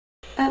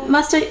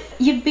Master,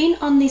 you've been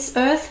on this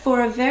earth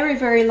for a very,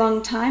 very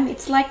long time.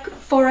 It's like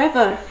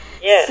forever.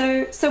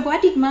 Yeah. So why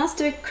did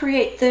Master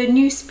create the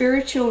new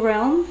spiritual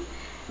realm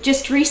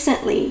just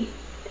recently,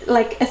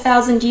 like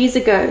 1,000 years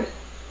ago?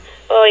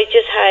 Oh, it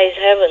just hides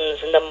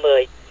heaven's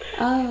number.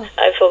 Oh.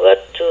 I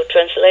forgot to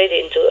translate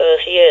it into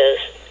Earth years.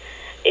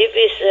 If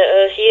it's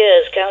Earth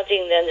years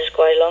counting, then it's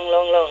quite long,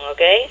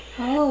 okay?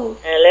 Oh.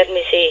 Let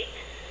me see.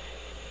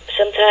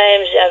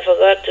 Sometimes I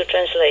forgot to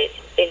translate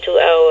into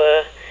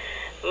our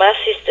math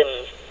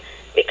systems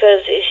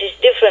because it is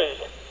different.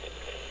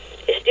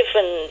 It's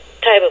different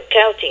type of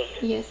counting.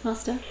 Yes,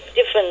 Master.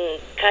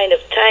 Different kind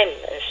of time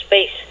and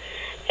space.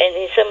 And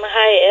in some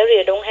high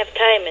area don't have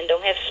time and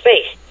don't have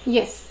space.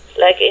 Yes.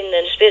 Like in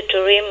the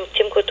spiritual realm,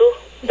 Timkotu,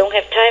 don't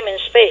have time and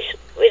space.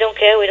 We don't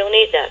care, we don't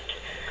need that.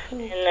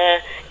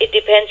 And it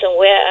depends on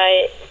where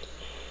I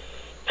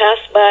pass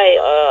by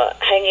or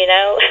hanging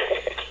out,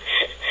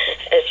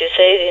 as you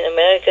say it in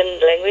American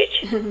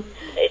language.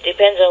 It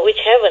depends on which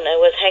heaven I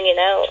was hanging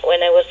out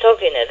when I was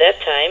talking at that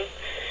time.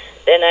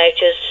 Then I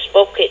just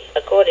spoke it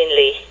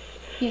accordingly.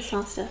 Yes,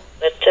 Master.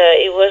 But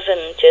it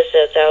wasn't just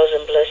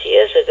 1,000+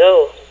 years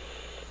ago.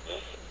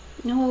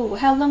 No,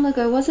 how long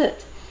ago was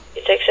it?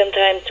 It takes some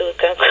time to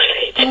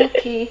calculate.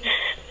 Okay.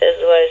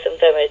 That's why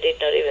sometimes I did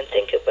not even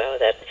think about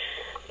that.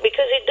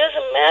 Because it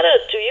doesn't matter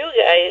to you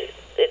guys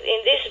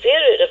in this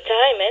period of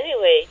time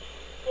anyway.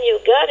 You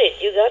got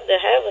it. You got the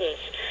heavens,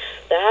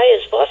 the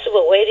highest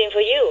possible waiting for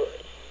you.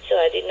 So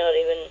I did not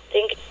even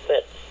think,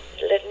 but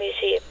let me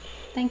see.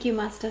 Thank you,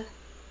 Master.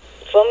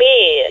 For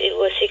me, it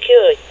was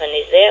secure and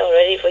it's there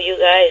already for you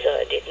guys, so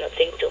I did not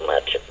think too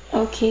much.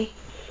 Okay.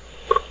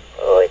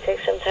 Oh, it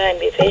takes some time.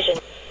 Be patient.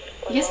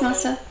 Yes,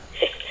 Master.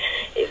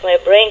 If my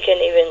brain can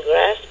even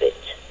grasp it.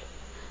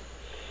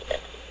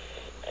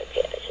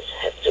 Okay, I just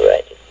have to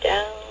write it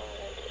down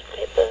on this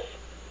paper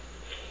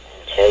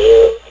and tell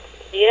you.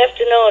 You have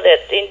to know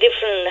that in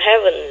different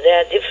heavens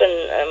there are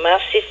different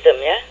math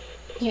systems, yeah?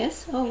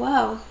 Yes? Oh,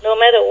 wow. No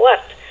matter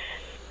what,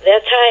 their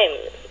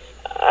time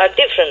are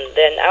different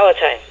than our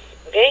time,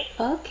 okay?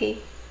 Okay.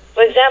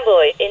 For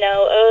example, in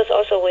our Earth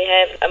also we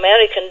have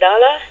American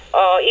dollar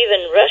or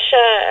even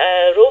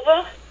Russia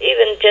ruble.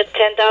 Even just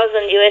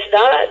 10,000 US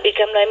dollars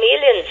become like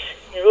millions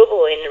in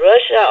ruble in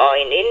Russia or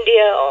in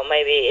India or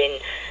maybe in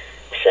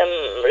some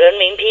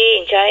renminbi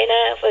in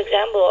China, for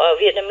example, or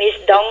Vietnamese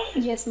dong.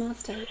 Yes,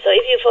 Master. So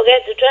if you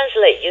forget to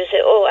translate, you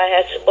say, oh, I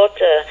had bought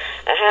a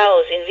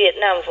house in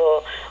Vietnam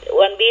for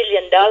 $1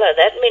 billion.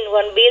 That means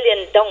 1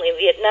 billion dong in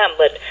Vietnam,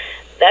 but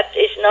that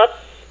is not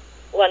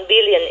 1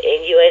 billion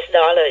in US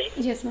dollars.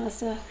 Yes,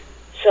 Master.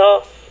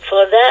 So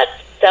for that,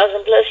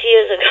 1,000+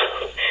 years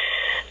ago,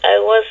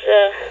 I was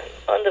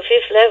on the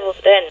 5th level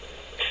then.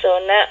 So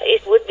now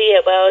it would be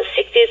about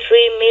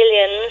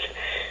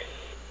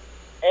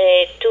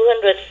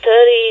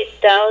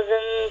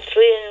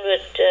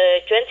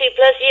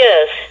 230,320+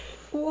 years.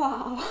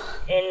 Wow.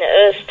 In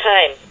Earth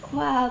time.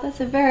 Wow, that's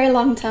a very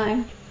long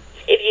time.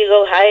 If you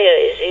go higher,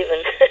 it's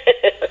even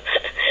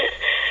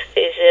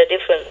it's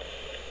different.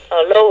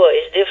 Or lower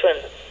is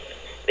different.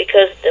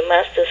 Because the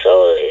Master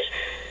Soul is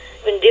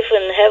in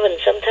different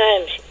heavens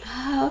sometimes.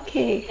 Ah,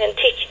 okay. Can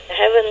teach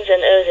heavens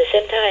and earth at the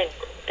same time.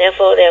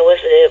 Therefore, there was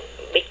a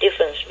big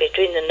difference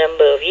between the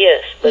number of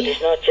years, but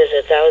it's not just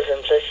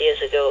 1,000+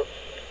 years ago.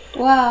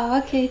 Wow,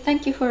 okay.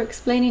 Thank you for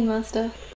explaining, Master.